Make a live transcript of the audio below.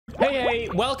Hey,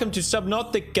 welcome to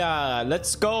Subnautica.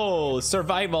 Let's go.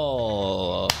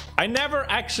 Survival. I never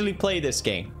actually played this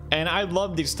game, and I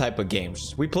love these type of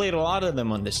games. We played a lot of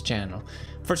them on this channel.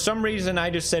 For some reason, I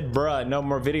just said, bruh, no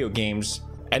more video games,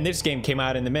 and this game came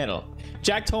out in the middle.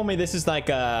 Jack told me this is like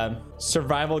a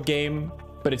survival game,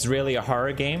 but it's really a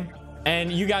horror game.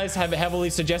 And you guys have heavily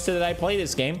suggested that I play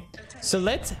this game. So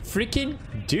let's freaking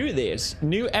do this.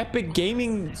 New epic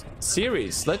gaming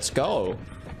series. Let's go.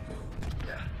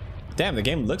 Damn, the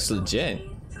game looks legit.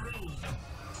 3,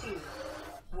 2,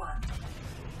 1.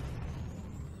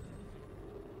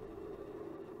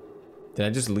 Did I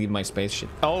just leave my spaceship?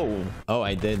 Oh,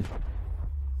 I did.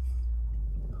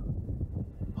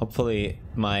 Hopefully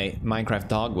my Minecraft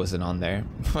dog wasn't on there.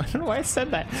 I don't know why I said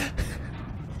that.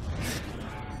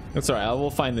 That's alright, I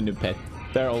will find the new pet.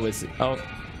 They're always... Oh.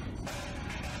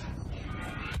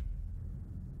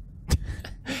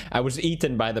 I was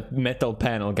eaten by the metal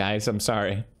panel, guys. I'm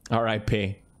sorry.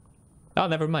 R.I.P. Oh,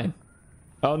 never mind.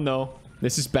 Oh no,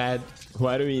 this is bad.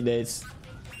 Why do we eat this?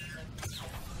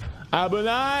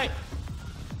 Abunai!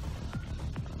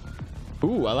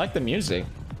 Ooh, I like the music.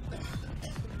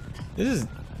 This is...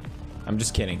 I'm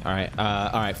just kidding. Alright,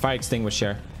 alright. Fire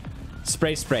extinguisher.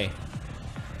 Spray, spray.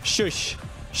 Shush.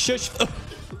 Shush.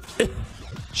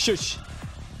 Shush.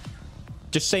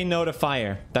 Just say no to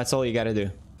fire. That's all you gotta do.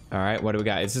 Alright, what do we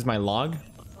got? Is this my log?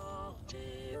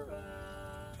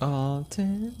 You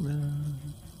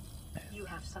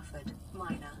have suffered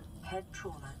minor head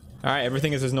trauma. Alright,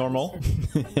 everything is as normal.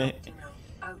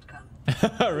 Outcome.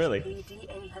 Really?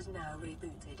 PDA has now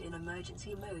rebooted in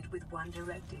emergency mode with one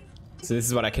directive. So this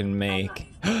is what I can make.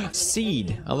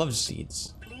 Seed. I love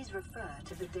seeds. Please refer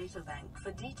to the data bank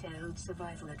for detailed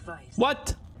survival advice.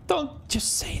 What? Don't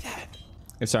just say that.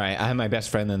 It's alright. I have my best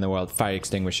friend in the world, fire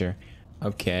extinguisher.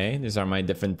 Okay, these are my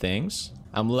different things.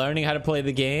 I'm learning how to play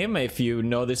the game. If you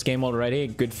know this game already,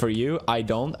 good for you. I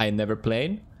don't. I never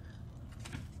played.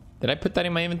 Did I put that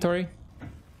in my inventory?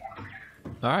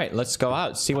 All right, let's go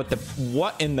out. See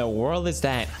what in the world is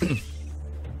that?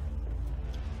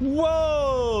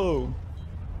 Whoa!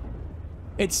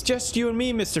 It's just you and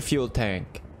me, Mr. Fuel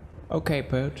Tank. Okay,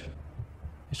 Pert.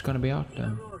 It's gonna be out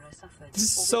then. This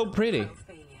is so pretty.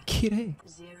 Kitty.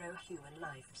 Zero human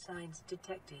life signs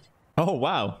detected. Oh,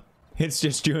 wow. It's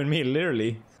just you and me,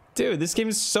 literally. Dude, this game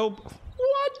is so...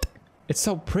 What? It's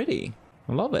so pretty.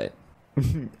 I love it.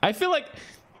 I feel like...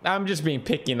 I'm just being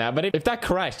picky now, but if that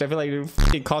crashed, I feel like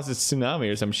it causes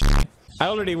tsunami or some shit. I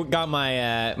already got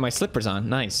my my slippers on.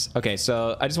 Nice. Okay,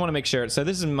 so I just want to make sure. So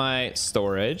this is my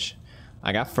storage.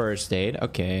 I got first aid.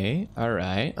 Okay. All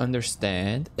right.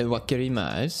 Understand.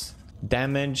 Wakirimasu.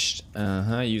 Damaged.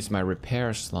 Use my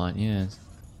repair slot. Yes.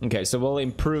 Okay, so we'll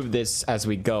improve this as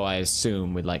we go, I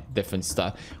assume, with like different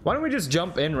stuff. Why don't we just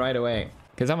jump in right away?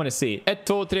 Because I want to see. 1,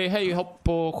 2, 3, hey, hopp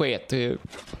på sket.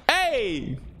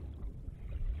 Hey!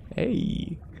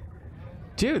 Hey.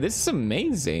 Dude, this is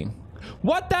amazing.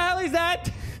 What the hell is that?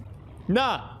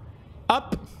 Nah.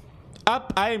 Up.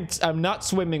 Up. I'm not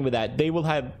swimming with that. They will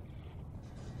have...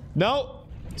 No.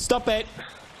 Stop it.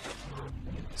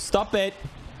 Stop it.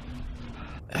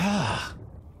 Ah.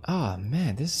 Oh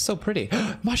man, this is so pretty.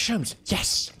 Mushrooms.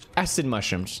 Yes. Acid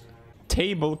mushrooms.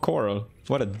 Table coral.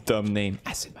 What a dumb name.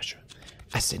 Acid mushroom.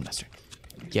 Acid mushroom.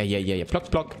 Yeah. Pluck,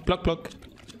 pluck, pluck, pluck.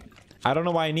 I don't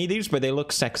know why I need these, but they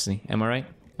look sexy. Am I right?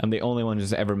 I'm the only one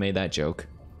who's ever made that joke.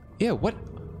 Yeah, what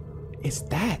is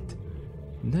that?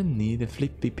 Nani the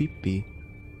flippy peepee.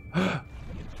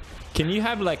 Can you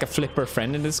have like a flipper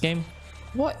friend in this game?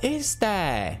 What is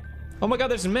that? Oh my god,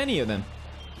 there's many of them.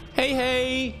 Hey,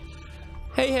 hey.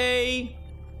 Hey, hey.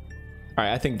 All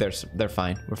right, I think they're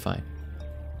fine. We're fine.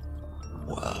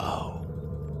 Whoa.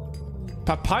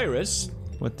 Papyrus?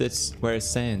 What this? Where it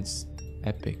stands.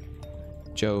 Epic.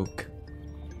 Joke.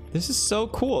 This is so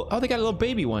cool. Oh, they got little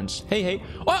baby ones. Hey, hey.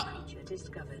 Oh!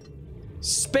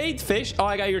 Spadefish. Oh,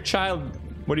 I got your child.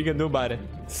 What are you gonna do about it?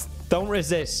 Don't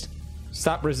resist.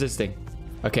 Stop resisting.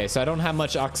 Okay, so I don't have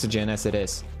much oxygen as it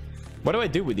is. What do I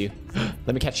do with you?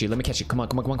 Let me catch you. Let me catch you. Come on,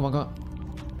 come on, come on, come on, come on.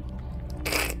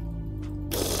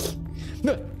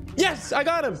 Yes, I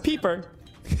got him. Peeper.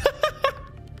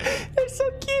 They're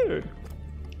so cute.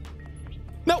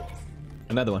 No.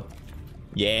 Another one.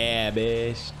 Yeah,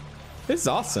 bitch. This is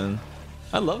awesome.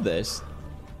 I love this.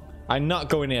 I'm not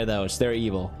going near those. They're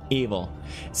evil. Evil.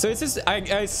 So it's just, I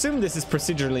assume this is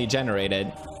procedurally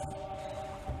generated.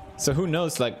 So who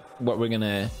knows like what we're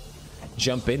gonna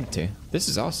jump into. This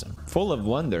is awesome. Full of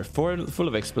wonder. Full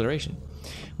of exploration.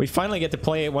 We finally get to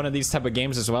play one of these type of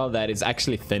games as well that is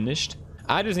actually finished.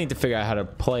 I just need to figure out how to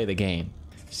play the game.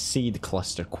 Seed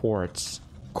cluster, quartz,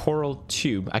 coral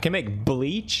tube. I can make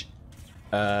bleach.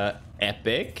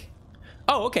 Epic.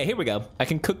 Oh, okay, here we go. I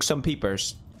can cook some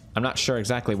peepers. I'm not sure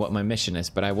exactly what my mission is,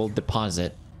 but I will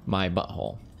deposit my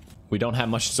butthole. We don't have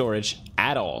much storage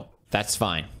at all. That's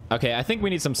fine. Okay, I think we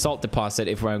need some salt deposit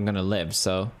if we're gonna live,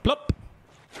 so... Plop!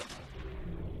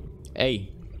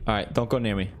 Hey. Alright, don't go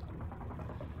near me.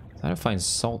 How to find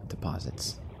salt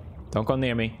deposits? Don't go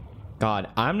near me. God,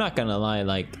 I'm not gonna lie,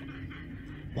 like...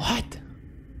 What?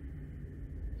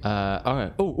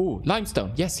 Alright. Ooh,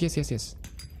 limestone. Yes.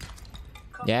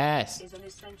 Yes. Is an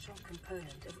essential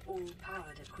component of all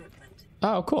powered equipment.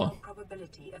 Oh, cool. Your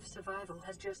probability of survival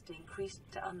has just increased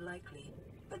to unlikely,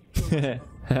 but plausible.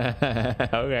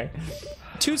 Okay.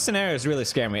 Two scenarios really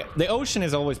scare me. The ocean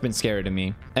has always been scary to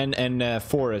me, and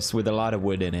forest with a lot of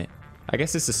wood in it. I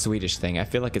guess it's a Swedish thing. I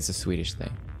feel like it's a Swedish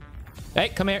thing. Hey,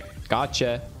 come here.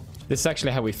 Gotcha. This is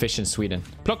actually how we fish in Sweden.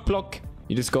 Pluck, pluck.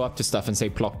 You just go up to stuff and say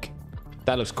pluck.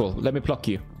 That looks cool. Let me pluck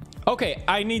you. Okay,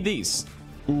 I need these.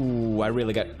 Ooh, I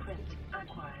really got...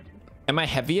 Am I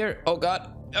heavier? Oh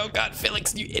god. Oh god,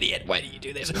 Felix, you idiot. Why do you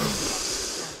do this?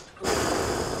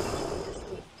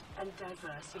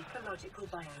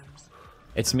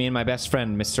 It's me and my best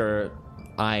friend, Mr.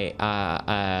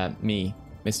 Mr.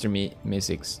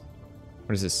 Me6.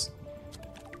 What is this?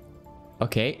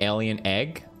 Okay, alien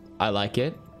egg. I like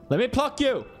it. Let me pluck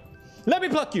you. Let me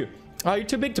pluck you. Oh, you're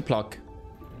too big to pluck.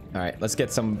 All right, let's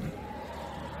get some.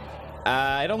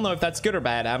 I don't know if that's good or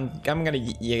bad. I'm gonna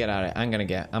get out of it. I'm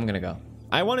gonna go.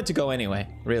 I wanted to go anyway.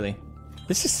 Really.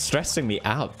 This is stressing me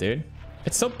out, dude.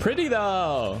 It's so pretty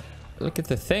though. Look at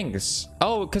the things.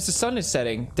 Oh, because the sun is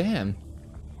setting. Damn.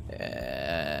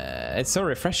 It's so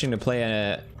refreshing to play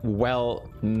a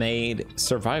well-made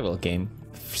survival game.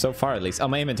 So far, at least. Oh,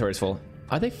 my inventory is full.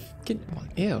 Are they fucking...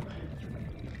 Ew.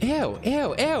 Ew.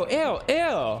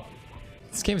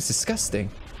 This game is disgusting.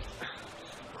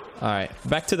 Alright,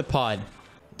 back to the pod.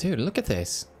 Dude, look at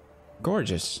this.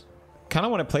 Gorgeous. Kind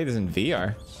of want to play this in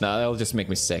VR. No, that'll just make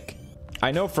me sick.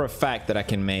 I know for a fact that I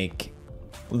can make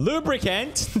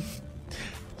lubricant.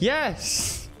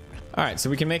 Yes. Alright, so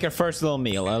we can make our first little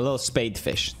meal. A little spade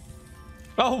fish.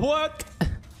 Oh, what?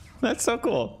 That's so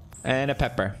cool. And a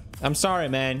pepper. I'm sorry,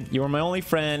 man. You were my only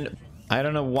friend. I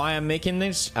don't know why I'm making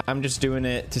this. I'm just doing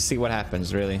it to see what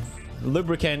happens, really.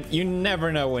 Lubricant. You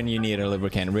never know when you need a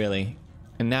lubricant, really.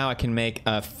 And now I can make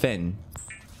a fin.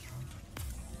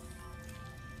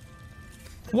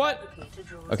 What?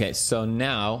 Okay, so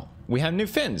now we have new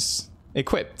fins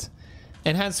equipped.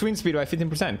 Enhanced swing speed by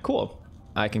 15%. Cool.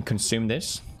 I can consume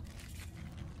this.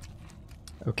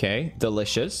 Okay,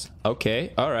 delicious.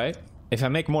 Okay, all right. If I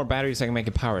make more batteries, I can make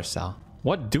a power cell.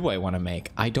 What do I want to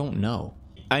make? I don't know.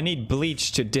 I need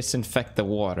bleach to disinfect the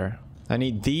water. I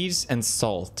need these and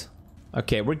salt.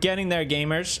 Okay, we're getting there,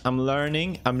 gamers. I'm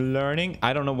learning.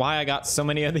 I don't know why I got so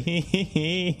many of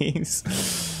these.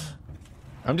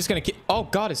 I'm just gonna keep... Oh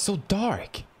god, it's so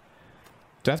dark.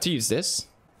 Do I have to use this?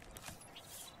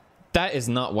 That is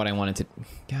not what I wanted to...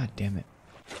 God damn it.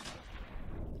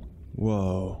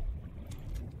 Whoa.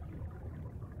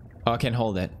 Oh, I can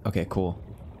hold it. Okay, cool.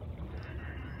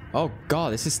 Oh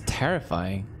god, this is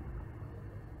terrifying.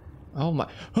 Oh my...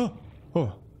 Oh.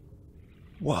 Oh.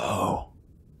 Whoa.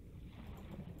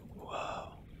 Whoa.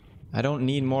 I don't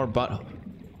need more but...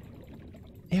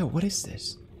 Ew, what is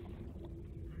this?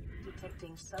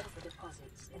 Detecting sulfur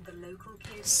deposits in the local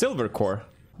cave. Silver core.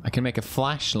 I can make a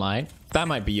flashlight. That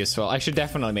might be useful. I should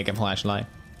definitely make a flashlight.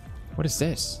 What is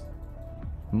this?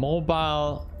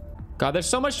 Mobile... God, there's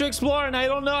so much to explore and I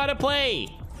don't know how to play.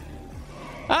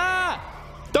 Ah!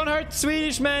 Don't hurt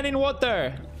Swedish man in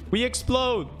water. We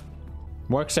explode.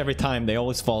 Works every time. They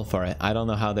always fall for it. I don't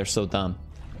know how they're so dumb.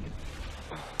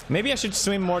 Maybe I should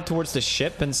swim more towards the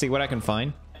ship and see what I can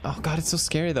find. Oh god, it's so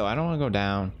scary though. I don't want to go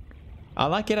down. I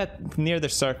like it at near the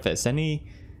surface. Any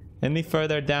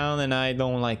further down and I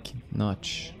don't like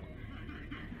much.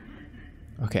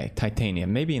 Okay,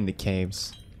 titanium. Maybe in the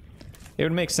caves. It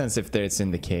would make sense if it's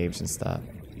in the caves and stuff.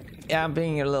 Yeah, I'm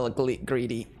being a little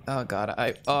greedy. Oh god,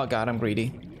 I'm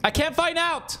greedy. I can't find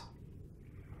out!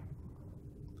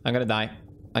 I'm gonna die.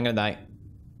 I'm gonna die.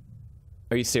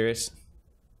 Are you serious?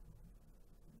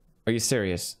 Are you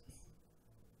serious?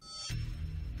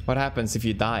 What happens if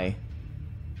you die?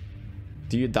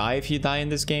 Do you die if you die in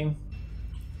this game?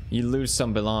 You lose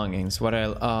some belongings. What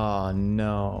oh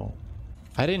no.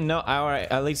 I didn't know.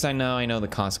 Alright, at least I know the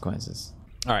consequences.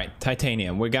 Alright,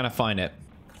 titanium. We're gonna find it.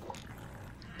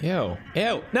 Ew.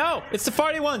 Ew. No! It's the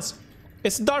farty ones!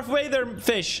 It's the Darth Vader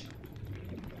fish!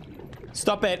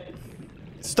 Stop it.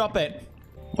 Stop it.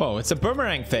 Whoa, it's a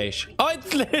boomerang fish. Oh,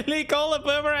 it's literally called a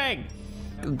boomerang!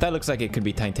 That looks like it could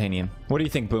be titanium. What do you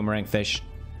think, boomerang fish?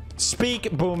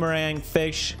 Speak, boomerang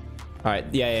fish. All right,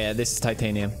 yeah, this is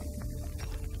titanium.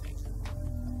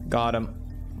 Got him.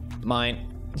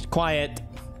 Mine. Quiet.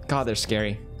 God, they're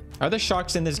scary. Are there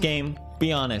sharks in this game?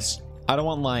 Be honest. I don't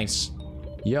want lice.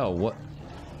 Yo, what?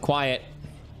 Quiet.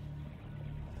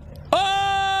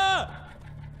 Ah!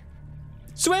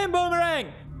 Swim,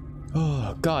 Boomerang!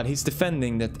 Oh, God, he's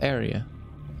defending that area.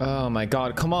 Oh, my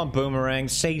God. Come on, Boomerang.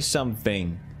 Say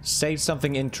something. Say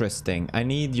something interesting. I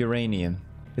need uranium.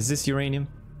 Is this uranium?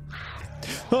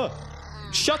 Oh,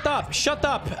 shut up! Shut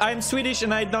up! I'm Swedish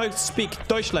and I don't speak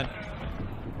Deutschland.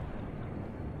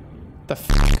 The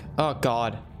f***? Oh,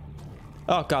 God.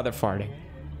 Oh, God, they're farting.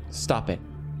 Stop it.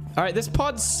 Alright, this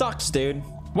pod sucks, dude.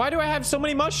 Why do I have so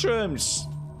many mushrooms?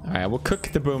 Alright, we'll cook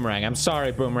the boomerang. I'm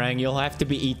sorry, boomerang. You'll have to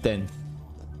be eaten.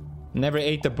 Never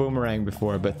ate the boomerang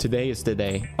before, but today is the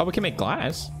day. Oh, we can make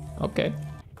glass. Okay.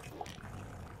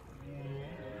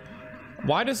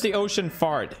 Why does the ocean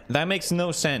fart? That makes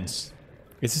no sense.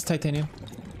 Is this titanium?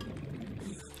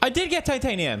 I did get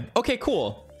titanium. Okay,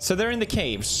 cool. So they're in the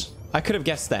caves. I could have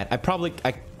guessed that.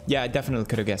 Yeah, I definitely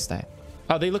could have guessed that.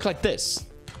 Oh, they look like this.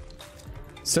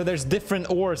 So there's different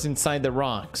ores inside the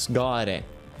rocks. Got it.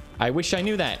 I wish I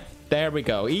knew that. There we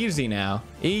go. Easy now.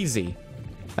 Easy.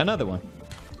 Another one.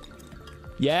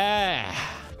 Yeah.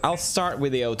 I'll start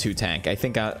with the O2 tank. I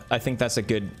think that's a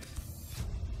good...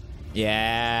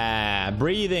 Yeah.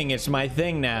 Breathing is my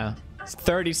thing now. It's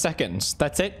 30 seconds.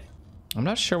 That's it. I'm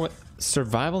not sure what...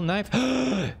 Survival knife?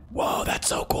 Whoa, that's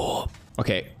so cool.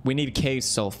 Okay, we need cave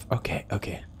sulfur.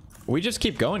 Okay. We just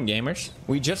keep going, gamers.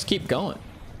 We just keep going.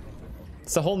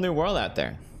 It's a whole new world out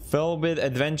there. Filled with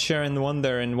adventure and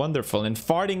wonder and wonderful and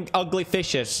farting ugly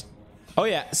fishes. Oh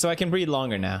yeah, so I can breathe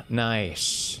longer now.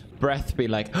 Nice. Breath be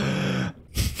like...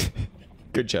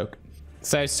 Good joke.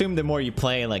 So I assume the more you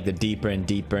play, like the deeper and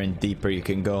deeper and deeper you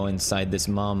can go inside this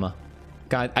mama.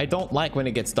 God, I don't like when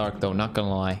it gets dark though, not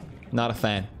gonna lie. Not a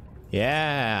fan.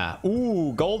 Yeah.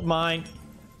 Ooh, gold mine.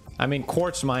 I mean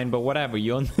quartz mine, but whatever.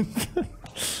 You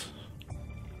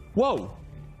Whoa.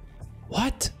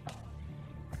 What?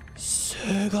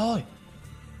 Sugoi.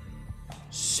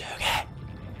 Suge.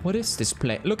 What is this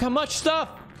place? Look how much stuff.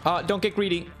 Don't get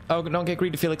greedy. Oh, don't get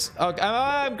greedy, Felix. Oh,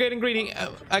 I'm getting greedy.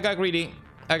 I got greedy.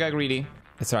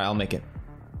 It's alright. I'll make it.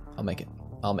 I'll make it.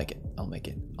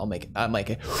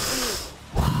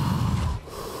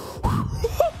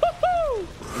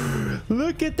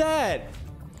 Look at that.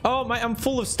 Oh my, I'm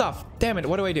full of stuff. Damn it.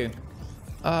 What do I do?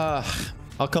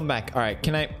 I'll come back. All right.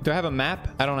 Do I have a map?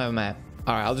 I don't have a map.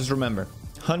 All right. I'll just remember.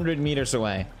 100 meters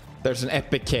away. There's an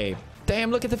epic cave. Damn,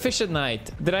 look at the fish at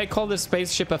night. Did I call this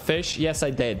spaceship a fish? Yes, I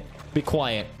did. Be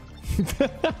quiet.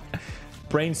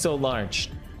 Brain so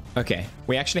large. Okay.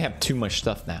 We actually have too much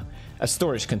stuff now. A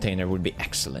storage container would be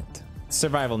excellent.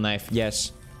 Survival knife.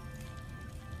 Yes.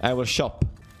 I will shop.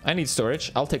 I need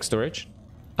storage. I'll take storage.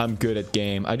 I'm good at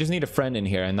game. I just need a friend in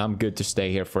here and I'm good to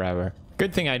stay here forever.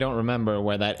 Good thing I don't remember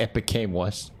where that epic cave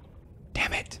was.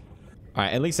 Damn it.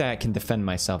 Alright, at least I can defend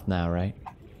myself now, right?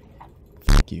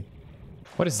 Thank you.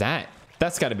 What is that?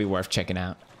 That's gotta be worth checking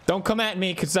out. Don't come at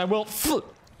me, because I will...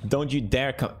 Don't you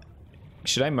dare come...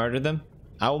 Should I murder them?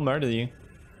 I will murder you.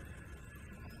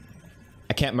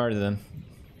 I can't murder them.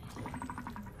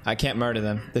 I can't murder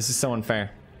them. This is so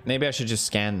unfair. Maybe I should just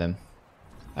scan them.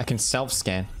 I can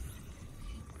self-scan.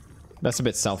 That's a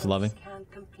bit self-loving.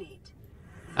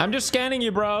 I'm just scanning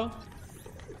you, bro.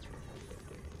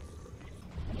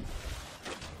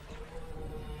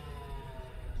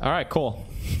 All right, cool.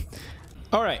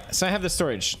 All right, so I have the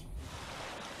storage.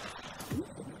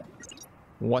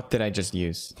 What did I just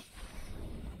use?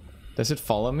 Does it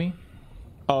follow me?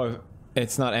 Oh,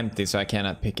 it's not empty, so I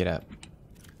cannot pick it up.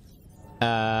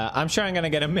 I'm sure I'm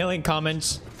gonna get a million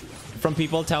comments from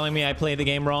people telling me I play the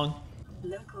game wrong.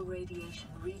 Local radiation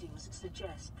readings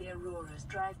suggest the Aurora's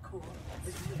drive core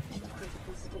has reached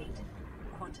critical state.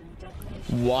 Quantum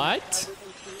detonation. What?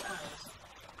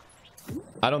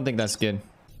 I don't think that's good.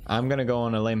 I'm gonna go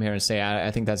on a limb here and say I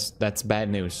think that's bad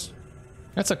news.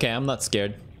 That's okay. I'm not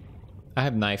scared. I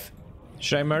have knife.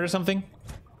 Should I murder something?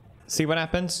 See what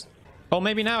happens? Oh,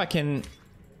 maybe now I can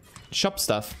shop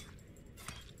stuff.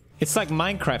 It's like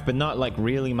Minecraft, but not like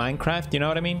really Minecraft. You know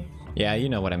what I mean? Yeah, you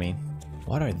know what I mean.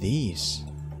 What are these?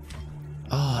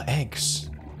 Ah, eggs.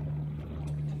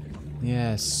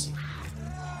 Yes.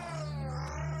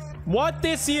 What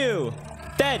is you?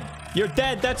 Dead. You're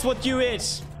dead. That's what you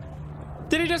is.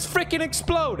 Did it just freaking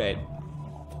explode it?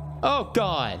 Oh,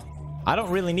 God. I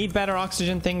don't really need better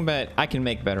oxygen thing, but I can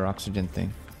make better oxygen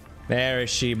thing. There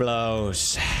she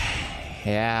blows.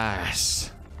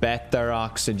 Yes. Better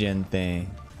oxygen thing.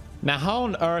 Now, how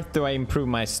on earth do I improve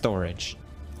my storage?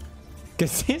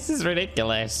 Because this is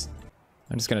ridiculous.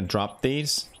 I'm just gonna drop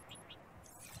these.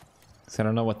 Cause I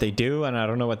don't know what they do, and I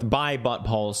don't know what to buy butt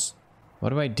holes. What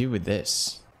do I do with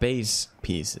this? Base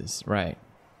pieces, right.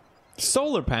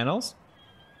 Solar panels.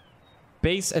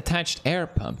 Base attached air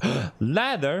pump.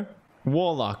 Ladder.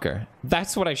 Wall locker.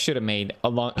 That's what I should have made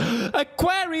along.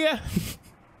 Aquaria!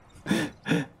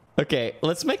 Okay,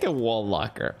 let's make a wall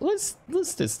locker. Let's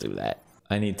just do that.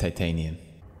 I need titanium.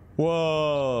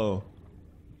 Whoa.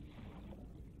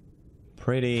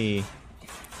 Pretty.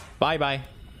 Bye-bye.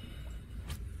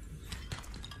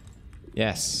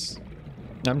 Yes.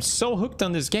 I'm so hooked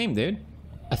on this game, dude.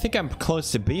 I think I'm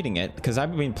close to beating it because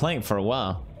I've been playing for a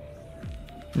while.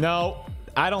 No,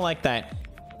 I don't like that.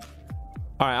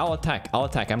 All right, I'll attack. I'll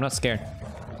attack. I'm not scared.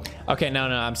 Okay, no,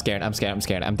 I'm scared. I'm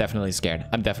scared. I'm definitely scared.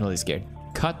 I'm definitely scared.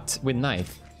 Cut with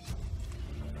knife.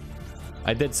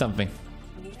 I did something.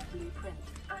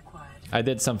 I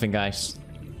did something, guys.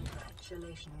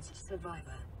 Congratulations,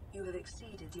 survivor. You have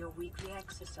exceeded your weekly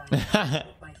exercise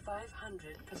by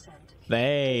 500%.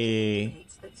 Hey.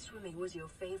 That swimming was your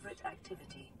favorite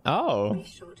activity. Oh. Be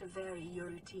sure to vary your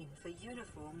routine for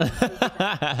uniform.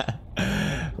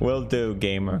 Will do,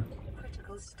 gamer.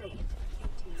 Critical state.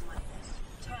 18 minus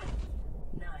 10,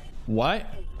 9. What?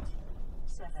 8,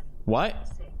 7. What?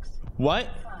 6. What?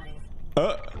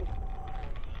 5. 3,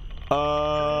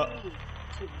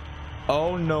 2.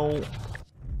 Oh no.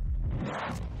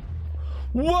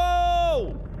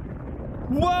 Whoa!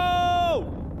 Whoa!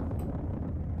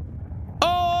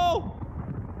 Oh!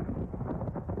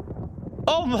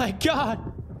 Oh my god!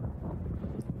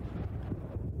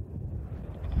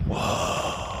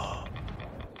 Whoa!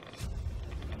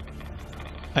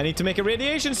 I need to make a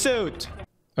radiation suit!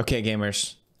 Okay,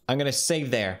 gamers. I'm gonna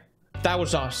save there. That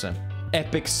was awesome.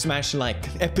 Epic smash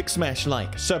like. Epic smash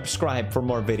like. Subscribe for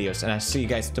more videos, and I'll see you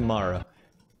guys tomorrow.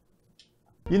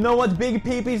 You know what big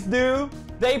peepees do?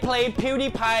 They play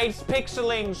PewDiePie's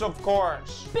Pixelings, of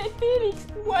course. Felix,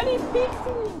 what is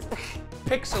Pixelings?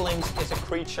 Pixelings is a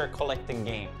creature collecting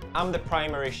game. I'm the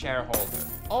primary shareholder.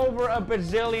 Over a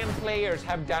bazillion players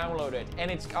have downloaded,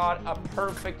 and it's got a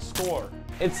perfect score.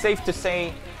 It's safe to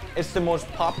say it's the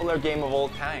most popular game of all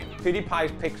time.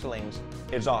 PewDiePie's Pixelings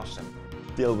is awesome.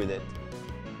 Deal with it.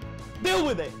 Deal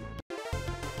with it!